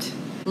experiment.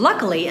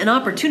 Luckily, an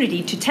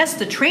opportunity to test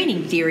the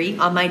training theory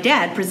on my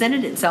dad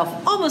presented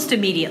itself almost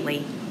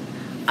immediately.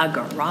 A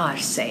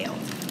garage sale.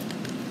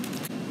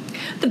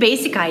 The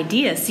basic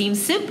idea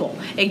seems simple.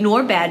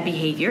 Ignore bad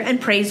behavior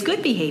and praise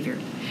good behavior.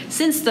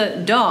 Since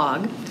the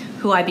dog,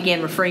 who I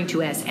began referring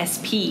to as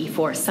SP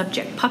for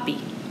subject puppy,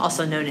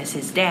 also known as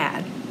his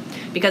dad,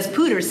 because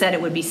Pooter said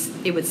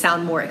it would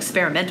sound more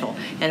experimental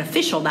and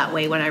official that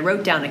way when I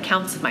wrote down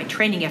accounts of my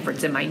training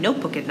efforts in my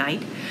notebook at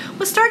night,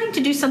 was starting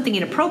to do something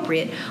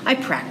inappropriate, I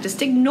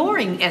practiced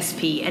ignoring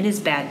SP and his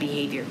bad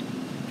behavior.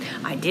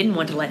 I didn't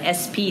want to let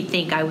SP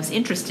think I was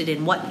interested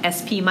in what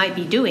SP might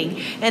be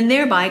doing and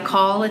thereby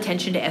call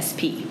attention to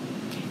SP.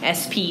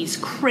 SPs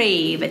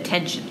crave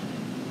attention.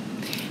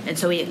 And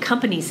so he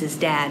accompanies his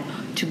dad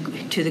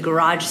to the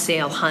garage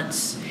sale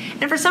hunts.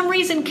 And for some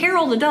reason,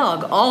 Carol the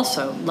dog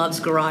also loves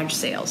garage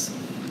sales.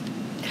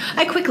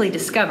 I quickly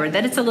discovered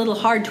that it's a little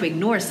hard to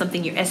ignore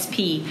something your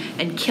SP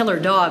and killer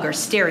dog are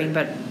staring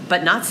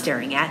but not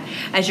staring at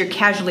as you're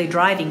casually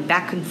driving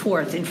back and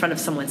forth in front of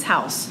someone's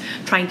house,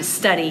 trying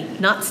to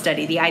not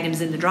study the items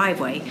in the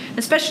driveway,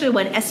 especially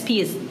when SP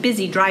is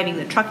busy driving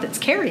the truck that's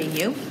carrying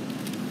you.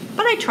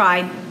 But I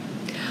tried.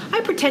 I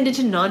pretended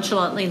to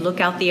nonchalantly look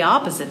out the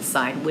opposite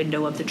side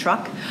window of the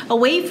truck,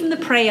 away from the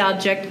prey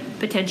object,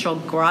 potential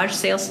garage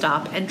sale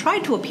stop, and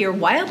tried to appear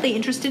wildly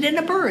interested in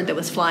a bird that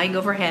was flying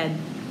overhead.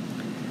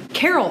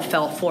 Carol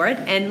fell for it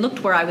and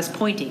looked where I was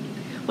pointing.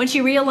 When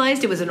she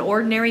realized it was an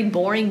ordinary,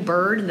 boring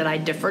bird and that I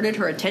diverted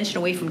her attention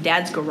away from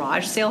Dad's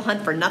garage sale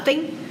hunt for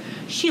nothing,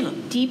 she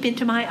looked deep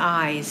into my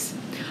eyes.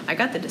 I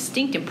got the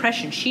distinct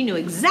impression she knew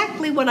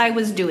exactly what I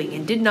was doing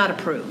and did not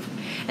approve,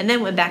 and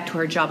then went back to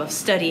her job of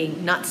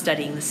not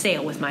studying the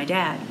sale with my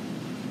dad.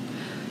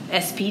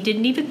 SP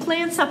didn't even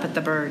glance up at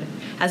the bird.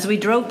 As we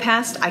drove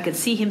past, I could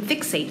see him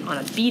fixate on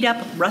a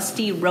beat-up,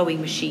 rusty rowing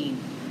machine.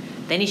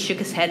 Then he shook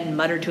his head and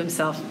muttered to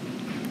himself,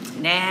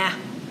 "Nah."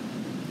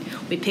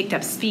 We picked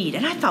up speed,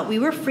 and I thought we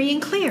were free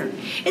and clear.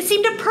 It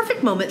seemed a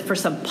perfect moment for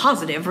some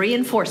positive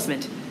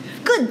reinforcement.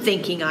 "Good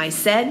thinking," I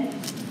said.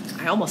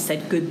 I almost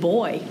said "good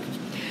boy."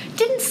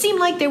 didn't seem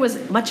like there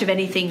was much of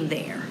anything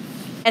there.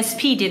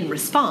 SP didn't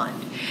respond,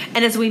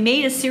 and as we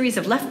made a series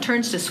of left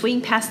turns to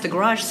swing past the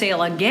garage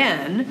sale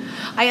again,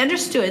 I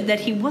understood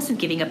that he wasn't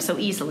giving up so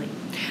easily.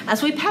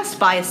 As we passed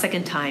by a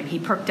second time, he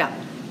perked up.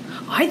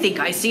 "I think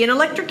I see an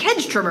electric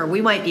hedge trimmer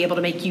we might be able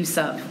to make use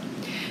of."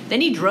 Then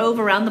he drove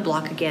around the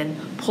block again,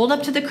 pulled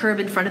up to the curb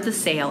in front of the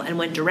sale, and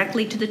went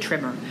directly to the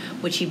trimmer,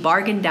 which he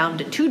bargained down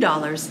to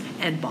 $2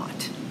 and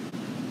bought.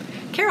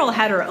 Carol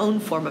had her own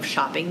form of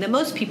shopping that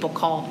most people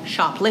call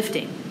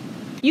shoplifting.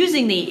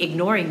 Using the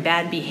ignoring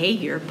bad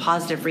behavior,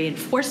 positive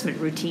reinforcement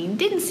routine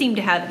didn't seem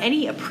to have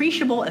any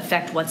appreciable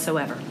effect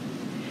whatsoever.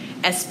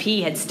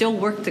 SP had still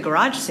worked the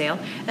garage sale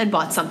and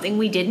bought something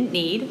we didn't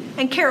need,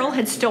 and Carol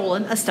had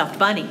stolen a stuffed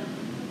bunny.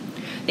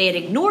 They had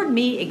ignored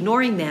me,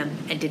 ignoring them,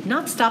 and did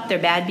not stop their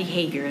bad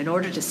behavior in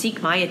order to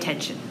seek my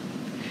attention.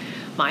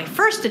 My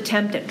first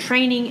attempt at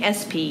training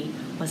SP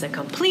was a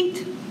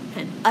complete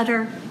and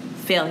utter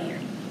failure.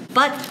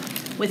 But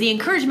with the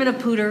encouragement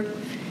of Pooter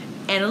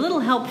and a little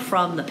help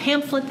from the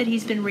pamphlet that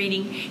he's been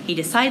reading, he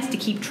decides to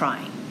keep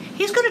trying.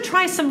 He's going to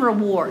try some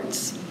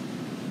rewards.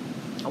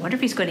 I wonder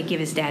if he's going to give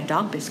his dad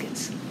dog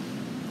biscuits.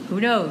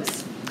 Who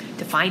knows?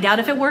 To find out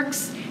if it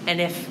works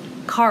and if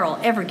Carl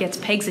ever gets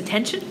Peg's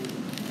attention,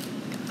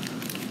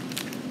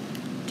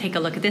 take a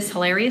look at this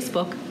hilarious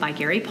book by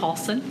Gary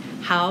Paulsen,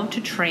 How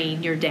to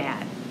Train Your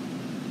Dad.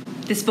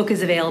 This book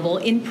is available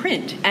in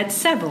print at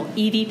several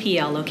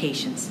EVPL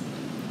locations.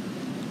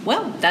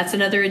 Well, that's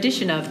another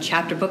edition of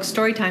Chapter Book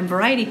Storytime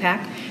Variety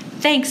Pack.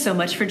 Thanks so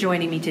much for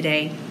joining me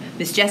today.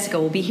 Miss Jessica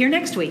will be here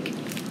next week.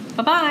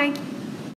 Bye-bye.